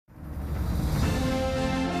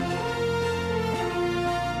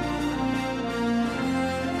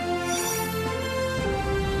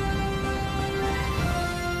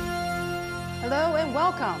and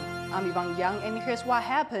welcome. I'm Yvonne and here's what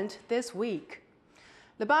happened this week.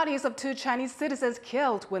 The bodies of 2 Chinese citizens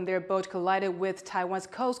killed when their boat collided with Taiwan's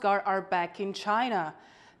Coast Guard are back in China.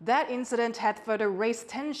 That incident had further raised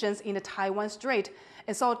tensions in the Taiwan Strait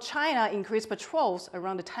and saw China increase patrols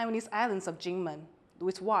around the Taiwanese islands of Jinmen.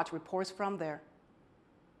 Louis Watt reports from there.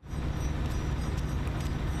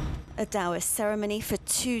 A Taoist ceremony for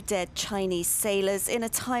 2 dead Chinese sailors in a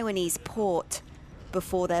Taiwanese port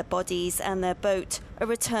before their bodies and their boat are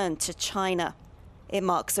returned to China. It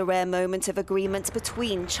marks a rare moment of agreement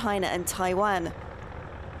between China and Taiwan.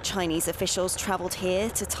 Chinese officials travelled here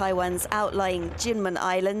to Taiwan's outlying Jinmen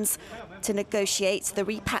Islands to negotiate the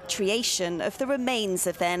repatriation of the remains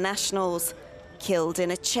of their nationals, killed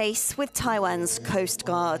in a chase with Taiwan's Coast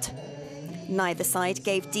Guard. Neither side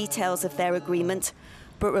gave details of their agreement,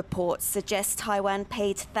 but reports suggest Taiwan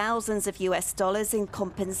paid thousands of US dollars in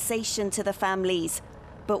compensation to the families,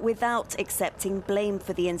 but without accepting blame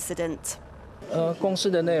for the incident. 公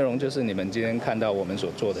示的内容就是你们今天看到我们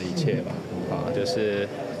所做的一切嘛，就是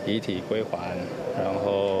遗体归还，然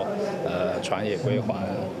后船也归还，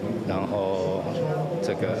然后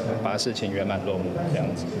这个把事情圆满落幕这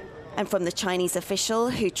样子。 And from the Chinese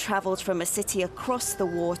official who travelled from a city across the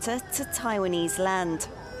water to Taiwanese land.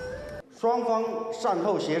 双方善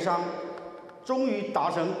后协商，终于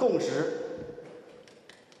达成共识。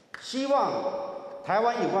希望台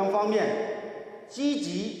湾有关方面积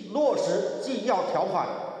极落实纪要条款。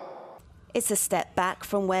 It's a step back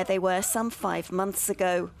from where they were some 5 months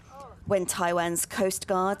ago, when Taiwan's Coast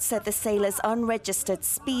Guard said the sailors' unregistered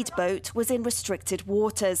speedboat was in restricted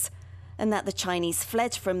waters, and that the Chinese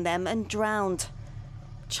fled from them and drowned.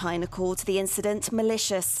 China called the incident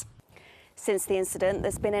malicious. Since the incident,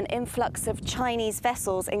 there's been an influx of Chinese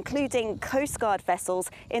vessels, including Coast Guard vessels,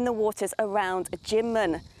 in the waters around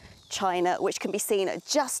Jinmen. China, which can be seen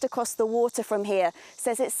just across the water from here,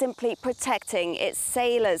 says it's simply protecting its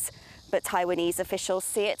sailors. But Taiwanese officials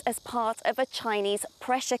see it as part of a Chinese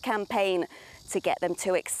pressure campaign to get them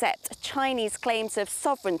to accept Chinese claims of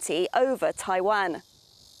sovereignty over Taiwan.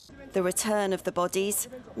 The return of the bodies,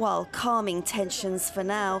 while calming tensions for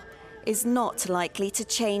now, is not likely to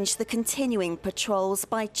change the continuing patrols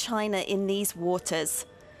by China in these waters,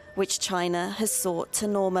 which China has sought to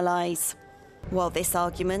normalise. While this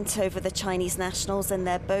argument over the Chinese nationals and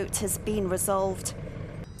their boat has been resolved,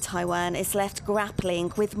 Taiwan is left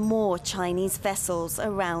grappling with more Chinese vessels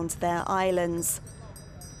around their islands,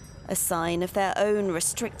 a sign of their own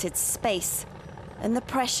restricted space and the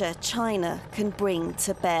pressure China can bring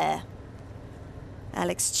to bear.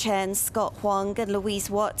 Alex Chen, Scott Huang and Louise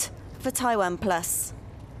Watt for TaiwanPlus.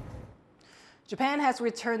 Japan has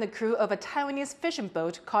returned the crew of a Taiwanese fishing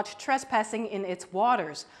boat caught trespassing in its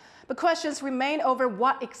waters. But questions remain over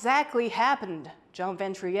what exactly happened. John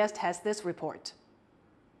Van Trieste has this report.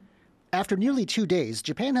 After nearly 2 days,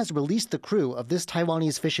 Japan has released the crew of this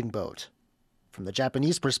Taiwanese fishing boat. From the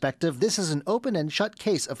Japanese perspective, this is an open and shut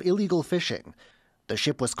case of illegal fishing. The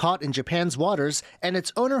ship was caught in Japan's waters, and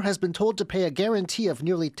its owner has been told to pay a guarantee of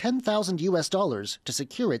nearly $10,000 US to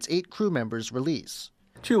secure its 8 crew members' release.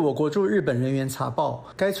 据我国驻日本人员查报，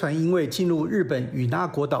该船因为进入日本与那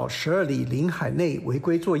国岛12里领海内违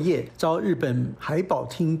规作业，遭日本海保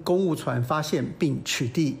厅公务船发现并取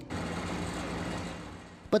缔。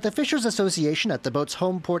 But the Fishers Association at the boat's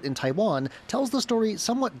home port in Taiwan tells the story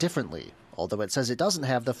somewhat differently, although it says it doesn't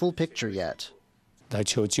have the full picture yet. 来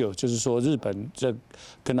求救，就是说日本这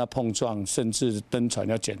跟他碰撞，甚至登船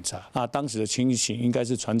要检查啊。当时的情形应该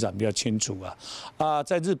是船长比较清楚啊。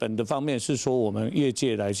在日本的方面是说我们业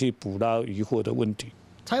界来去捕捞渔获的问题。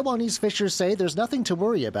Taiwanese fishers say there's nothing to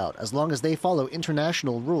worry about as long as they follow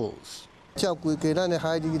international rules. 照规矩，咱的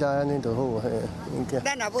海里来安尼就好嘿。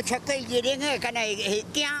咱若要超过月龄个，干来会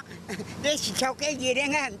惊。你是超过月龄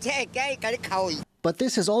个，唔知会甲你扣。 But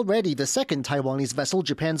this is already the second Taiwanese vessel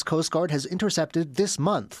Japan's Coast Guard has intercepted this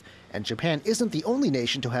month. And Japan isn't the only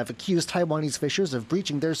nation to have accused Taiwanese fishers of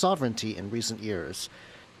breaching their sovereignty in recent years.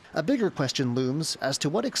 A bigger question looms as to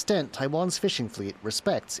what extent Taiwan's fishing fleet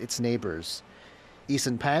respects its neighbors.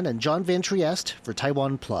 Eason Pan and John Van Trieste for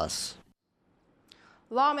TaiwanPlus.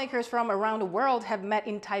 Lawmakers from around the world have met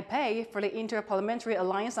in Taipei for the Inter-Parliamentary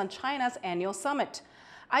Alliance on China's annual summit.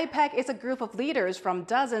 IPAC is a group of leaders from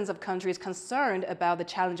dozens of countries concerned about the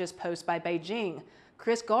challenges posed by Beijing.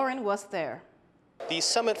 Chris Gorin was there. The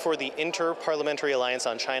Summit for the Inter-Parliamentary Alliance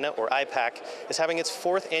on China, or IPAC, is having its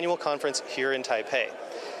 4th annual conference here in Taipei.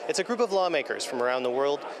 It's a group of lawmakers from around the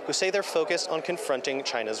world who say they're focused on confronting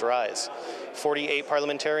China's rise. 48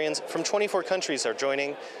 parliamentarians from 24 countries are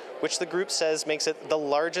joining, which the group says makes it the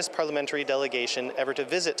largest parliamentary delegation ever to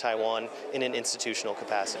visit Taiwan in an institutional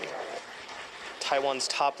capacity. Taiwan's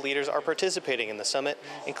top leaders are participating in the summit,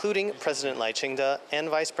 including President Lai Ching-te and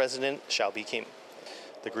Vice President Xiao Kim.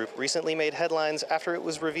 The group recently made headlines after it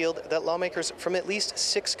was revealed that lawmakers from at least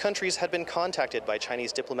 6 countries had been contacted by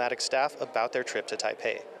Chinese diplomatic staff about their trip to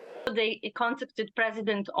Taipei. They contacted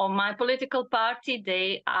president of my political party.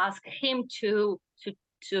 They asked him to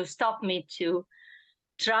stop me to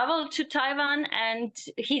travel to Taiwan, and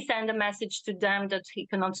he sent a message to them that he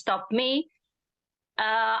cannot stop me.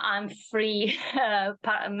 I'm free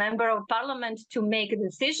member of parliament to make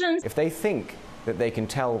decisions. If they think that they can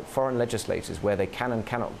tell foreign legislators where they can and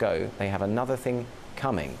cannot go, they have another thing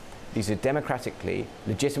coming. These are democratically,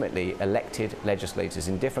 legitimately elected legislators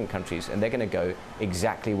in different countries, and they're going to go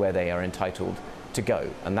exactly where they are entitled to go.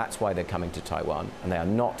 And that's why they're coming to Taiwan, and they are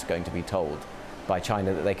not going to be told by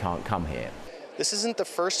China that they can't come here. This isn't the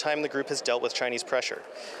first time the group has dealt with Chinese pressure.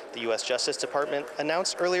 The U.S. Justice Department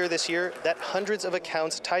announced earlier this year that hundreds of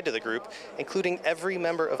accounts tied to the group, including every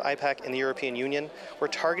member of IPAC in the European Union, were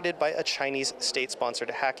targeted by a Chinese state-sponsored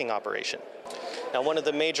hacking operation. Now, one of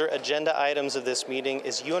the major agenda items of this meeting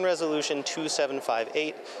is UN Resolution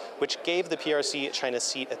 2758, which gave the PRC China's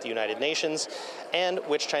seat at the United Nations, and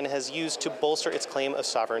which China has used to bolster its claim of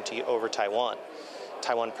sovereignty over Taiwan.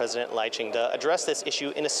 Taiwan President Lai Ching-te addressed this issue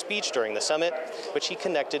in a speech during the summit, which he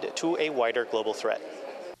connected to a wider global threat.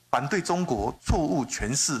 反对中国错误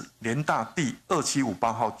诠释联大第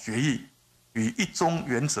2758号决议与一中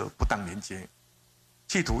原则不当连结，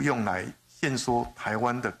企图用来限缩台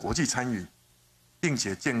湾的国际参与，并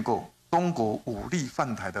且建构中国武力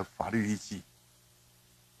犯台的法律依据。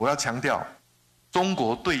我要强调，中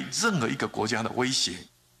国对任何一个国家的威胁，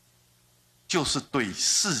就是对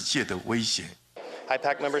世界的威胁。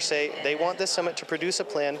 IPAC members say they want this summit to produce a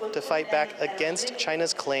plan to fight back against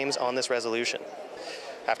China's claims on this resolution.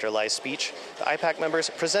 After Lai's speech, the IPAC members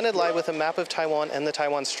presented Lai with a map of Taiwan and the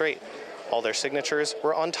Taiwan Strait. All their signatures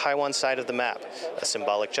were on Taiwan's side of the map, a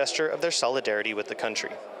symbolic gesture of their solidarity with the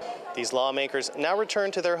country. These lawmakers now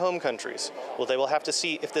return to their home countries. Well, they will have to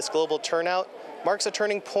see if this global turnout marks a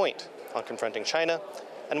turning point on confronting China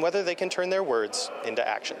and whether they can turn their words into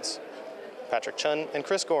actions. Patrick Chun and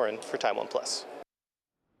Chris Gorin for TaiwanPlus.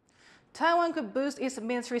 Taiwan could boost its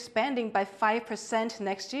military spending by 5%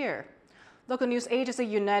 next year. Local news agency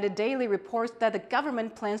United Daily reports that the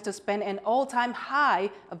government plans to spend an all-time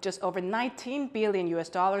high of just over $19 billion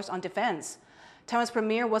on defense. Taiwan's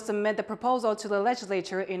premier will submit the proposal to the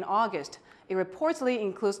legislature in August. It reportedly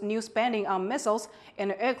includes new spending on missiles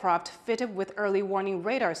and aircraft fitted with early warning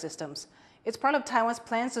radar systems. It's part of Taiwan's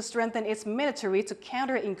plans to strengthen its military to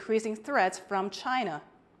counter increasing threats from China.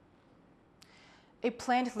 A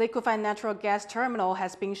planned liquefied natural gas terminal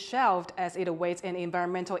has been shelved as it awaits an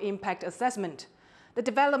environmental impact assessment. The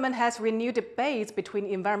development has renewed debates between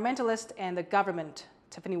environmentalists and the government.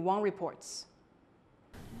 Tiffany Wong reports.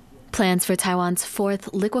 Plans for Taiwan's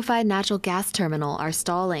 4th liquefied natural gas terminal are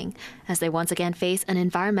stalling as they once again face an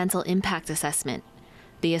environmental impact assessment.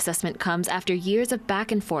 The assessment comes after years of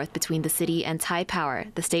back and forth between the city and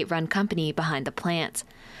Taipower, the state-run company behind the plant.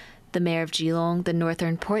 The mayor of Geelong, the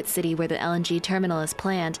northern port city where the LNG terminal is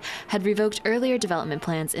planned, had revoked earlier development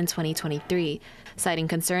plans in 2023, citing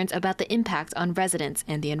concerns about the impact on residents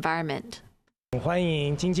and the environment. 欢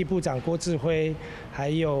迎经济部长郭志辉，还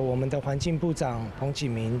有我们的环境部长彭启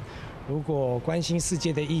明。如果关心世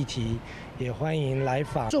界的议题，也欢迎来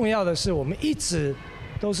访。重要的是，我们一直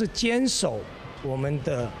都是坚守我们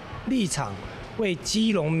的立场，为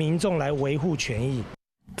基隆民众来维护权益。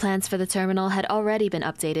 Plans for the terminal had already been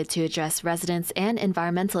updated to address residents and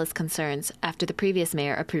environmentalist concerns after the previous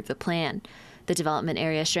mayor approved the plan. The development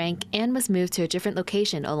area shrank and was moved to a different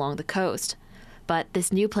location along the coast. But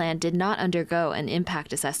this new plan did not undergo an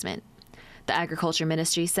impact assessment. The Agriculture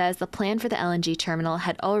Ministry says the plan for the LNG terminal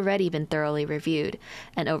had already been thoroughly reviewed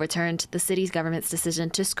and overturned the city's government's decision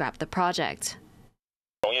to scrap the project.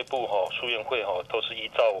 农业部书院会都是依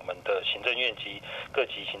照我们的行政院及各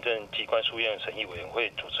级行政机关书院审议委员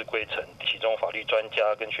会组织规程，其中法律专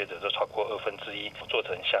家跟学者都超过1/2，做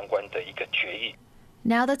成相关的一个决议。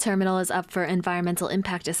Now the terminal is up for environmental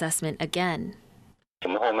impact assessment again. 我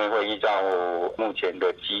们后面会依照目前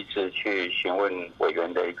的机制去询问委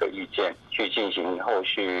员的一个意见，去进行后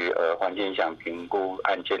续环境影响评估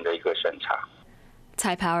案件的一个审查。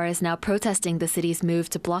 Taipower is now protesting the city's move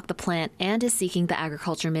to block the plant and is seeking the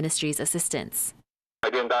Agriculture Ministry's assistance. 台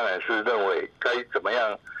电当然是认为该怎么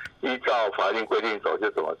样依照法令规定走就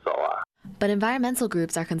怎么走啊。 But environmental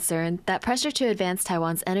groups are concerned that pressure to advance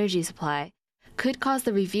Taiwan's energy supply could cause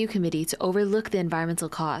the review committee to overlook the environmental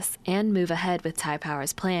costs and move ahead with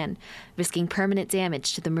Taipower's plan, risking permanent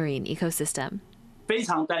damage to the marine ecosystem. 非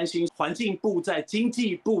常担心环境部在经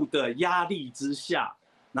济部的压力之下，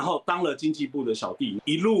然后当了经济部的小弟，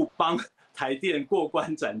一路帮台电过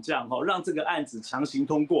关斩将，让这个案子强行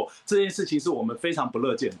通过，这件事情是我们非常不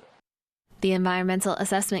乐见的。The Environmental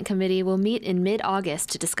Assessment Committee will meet in mid-August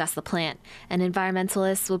to discuss the plant, and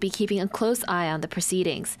environmentalists will be keeping a close eye on the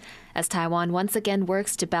proceedings, as Taiwan once again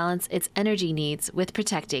works to balance its energy needs with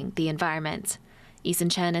protecting the environment. Eason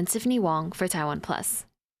Chen and Tiffany Wong for TaiwanPlus.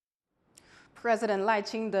 President Lai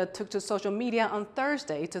Ching-te took to social media on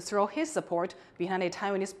Thursday to throw his support behind a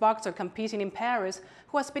Taiwanese boxer competing in Paris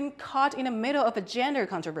who has been caught in the middle of a gender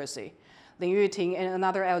controversy. Yu-ting and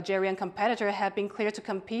another Algerian competitor have been cleared to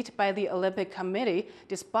compete by the Olympic Committee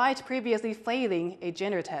despite previously failing a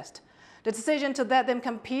gender test. The decision to let them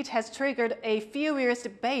compete has triggered a furious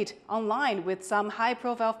debate online with some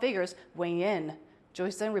high-profile figures weighing in.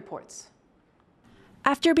 Joyson reports.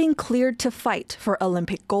 After being cleared to fight for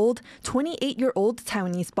Olympic gold, 28-year-old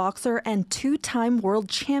Taiwanese boxer and two-time world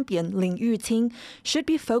champion Yu-ting should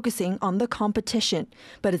be focusing on the competition,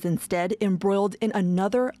 but is instead embroiled in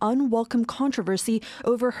another unwelcome controversy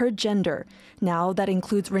over her gender. Now that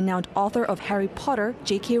includes renowned author of Harry Potter,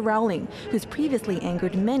 J.K. Rowling, who's previously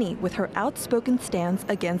angered many with her outspoken stance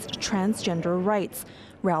against transgender rights.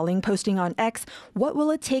 Rowling posting on X, "What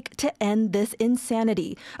will it take to end this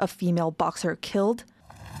insanity? A female boxer killed?"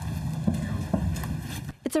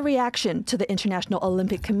 It's a reaction to the International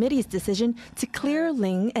Olympic Committee's decision to clear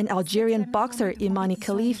Ling and Algerian boxer Imani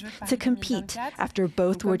Khalif to compete after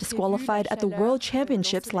both were disqualified at the World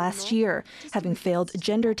Championships last year, having failed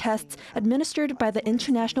gender tests administered by the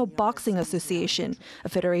International Boxing Association, a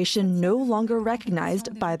federation no longer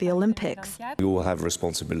recognized by the Olympics. We all have a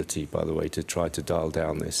responsibility, by the way, to try to dial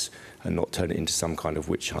down this and not turn it into some kind of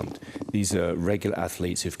witch hunt. These are regular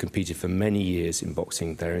athletes who've competed for many years in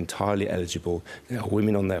boxing. They're entirely eligible. They are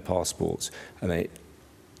women on their passports. And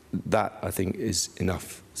that, I think, is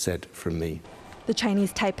enough said from me. The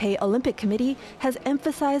Chinese Taipei Olympic Committee has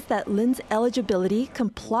emphasized that Lin's eligibility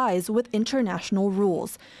complies with international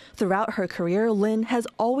rules. Throughout her career, Lin has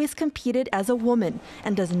always competed as a woman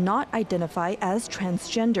and does not identify as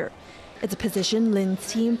transgender. It's a position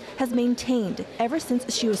Lin's team has maintained ever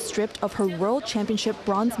since she was stripped of her World Championship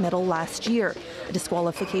bronze medal last year, a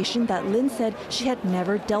disqualification that Lin said she had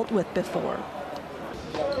never dealt with before.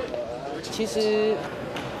 其实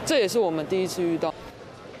这也是我们第一次遇到。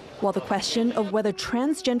 While the question of whether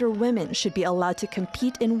transgender women should be allowed to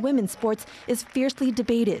compete in women's sports is fiercely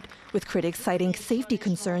debated, with critics citing safety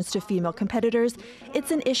concerns to female competitors,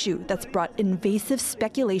 it's an issue that's brought invasive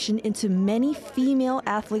speculation into many female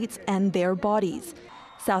athletes and their bodies.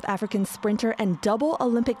 South African sprinter and double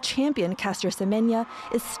Olympic champion Caster Semenya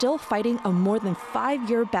is still fighting a more than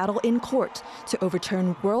 5-year battle in court to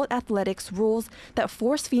overturn world athletics rules that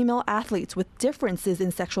force female athletes with differences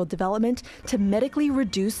in sexual development to medically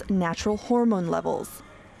reduce natural hormone levels.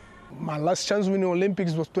 My last chance winning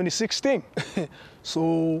Olympics was 2016.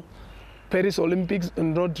 So Paris Olympics is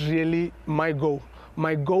not really my goal.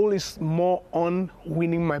 My goal is more on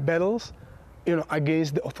winning my battles,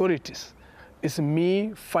 against the authorities. It's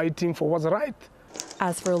me fighting for what's right.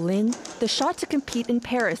 As for Lin, the shot to compete in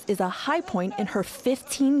Paris is a high point in her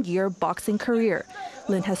 15-year boxing career.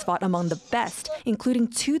 Lin has fought among the best, including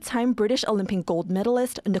two-time British Olympic gold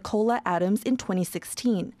medalist Nicola Adams in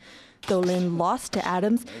 2016. Though Lin lost to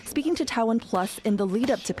Adams, speaking to TaiwanPlus in the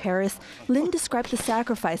lead-up to Paris, Lin described the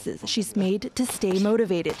sacrifices she's made to stay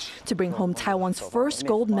motivated to bring home Taiwan's first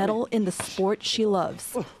gold medal in the sport she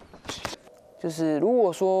loves. 就是如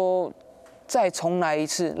果说 再重来一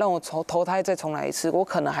次，让我投胎再重来一次，我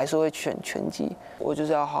可能还是会选拳击。我就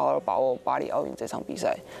是要好好把握巴黎奥运这场比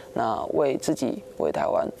赛，那为自己、为台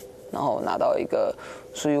湾，然后拿到一个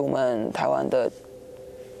属于我们台湾的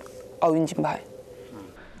奥运金牌。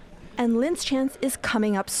 And Lin's chance is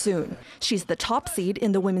coming up soon. She's the top seed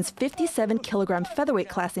in the women's 57-kilogram featherweight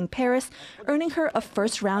class in Paris, earning her a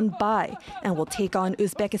first-round bye, and will take on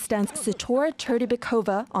Uzbekistan's Sitora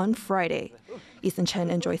Turdybekova on Friday. Eason Chen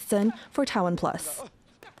and Joyce Sun for TaiwanPlus.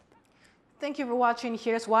 Thank you for watching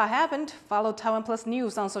Here's What Happened. Follow TaiwanPlus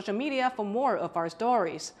News on social media for more of our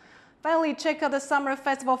stories. Finally, check out the Summer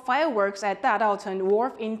Festival fireworks at Dadaoten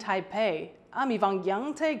Wharf in Taipei. I'm Yvonne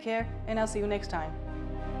Yang. Take care, and I'll see you next time.